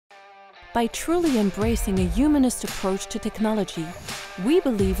By truly embracing a humanist approach to technology, we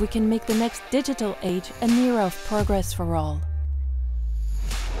believe we can make the next digital age an era of progress for all.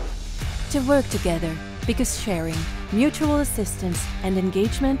 To work together, because sharing, mutual assistance and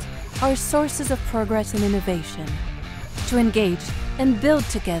engagement are sources of progress and innovation. To engage and build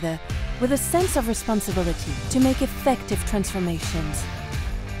together with a sense of responsibility to make effective transformations.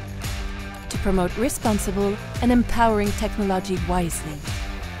 To promote responsible and empowering technology wisely.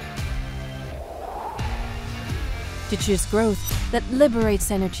 To choose growth that liberates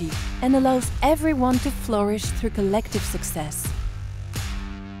energy and allows everyone to flourish through collective success.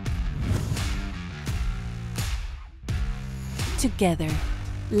 Together,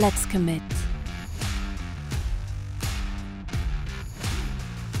 let's commit.